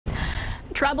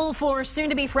Trouble for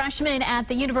soon-to-be freshmen at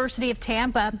the University of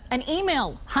Tampa. An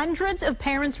email hundreds of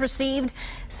parents received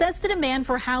says the demand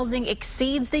for housing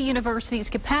exceeds the university's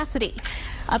capacity.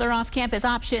 Other off-campus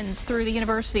options through the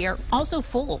university are also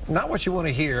full. Not what you want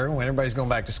to hear when everybody's going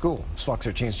back to school. Fox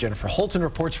 13's Jennifer Holton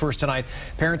reports for us tonight.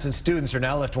 Parents and students are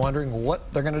now left wondering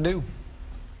what they're going to do.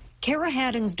 Kara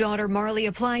Haddon's daughter Marley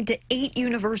applied to 8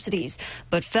 universities,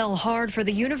 but fell hard for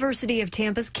the University of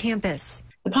Tampa's campus.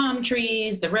 The palm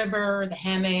trees, the river, the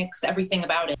hammocks, everything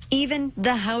about it. Even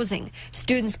the housing.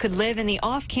 Students could live in the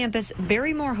off-campus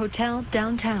Barrymore Hotel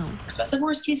downtown. Especially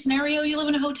worst case scenario, you live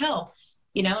in a hotel.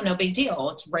 You know, no big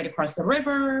deal. It's right across the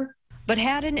river. But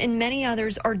Haddon and many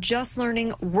others are just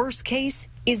learning worst case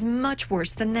is much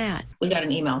worse than that. We got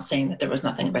an email saying that there was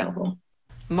nothing available.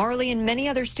 Marley and many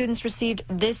other students received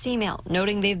this email,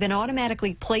 noting they've been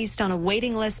automatically placed on a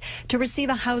waiting list to receive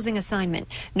a housing assignment,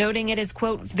 noting it is,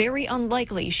 quote, very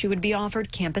unlikely she would be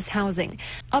offered campus housing.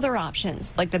 Other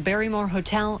options, like the Barrymore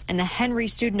Hotel and the Henry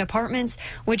Student Apartments,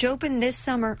 which opened this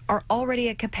summer, are already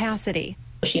at capacity.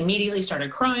 She immediately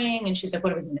started crying, and she's like,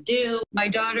 what are we going to do? My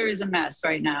daughter is a mess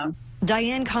right now.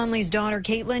 Diane Conley's daughter,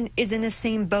 Caitlin, is in the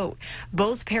same boat.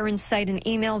 Both parents cite an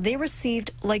email they received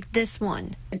like this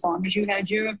one. As long as you had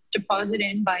your deposit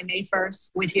in by May 1st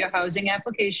with your housing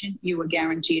application, you were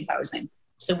guaranteed housing.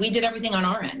 So we did everything on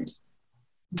our end.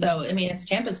 So, I mean, it's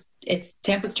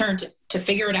Tampa's turn to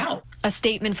figure it out. A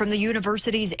statement from the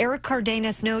university's Eric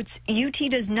Cardenas notes UT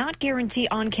does not guarantee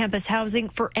on-campus housing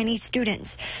for any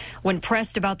students. When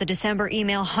pressed about the December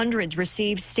email hundreds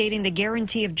received stating the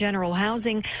guarantee of general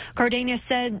housing, Cardenas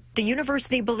said the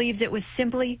university believes it was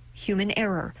simply human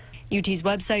error. UT's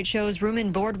website shows room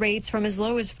and board rates from as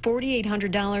low as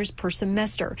 $4,800 per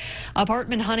semester.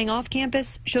 Apartment hunting off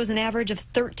campus shows an average of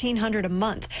 $1,300 a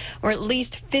month, or at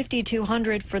least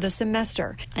 $5,200 for the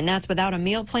semester. And that's without a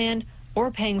meal plan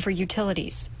or paying for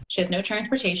utilities. She has no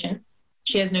transportation.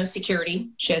 She has no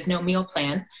security. She has no meal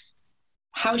plan.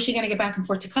 How is she going to get back and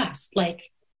forth to class? Like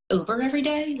Uber every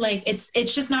day? Like it's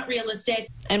just not realistic.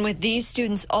 And with these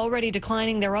students already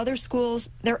declining their other schools,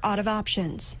 they're out of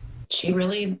options. She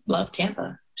really loved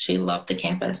Tampa. She loved the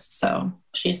campus. So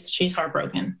she's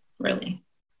heartbroken, really.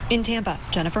 In Tampa,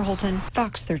 Jennifer Holton,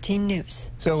 Fox 13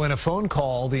 News. So in a phone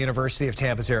call, the University of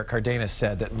Tampa's Eric Cardenas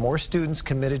said that more students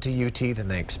committed to UT than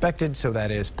they expected, so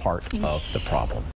that is part of the problem.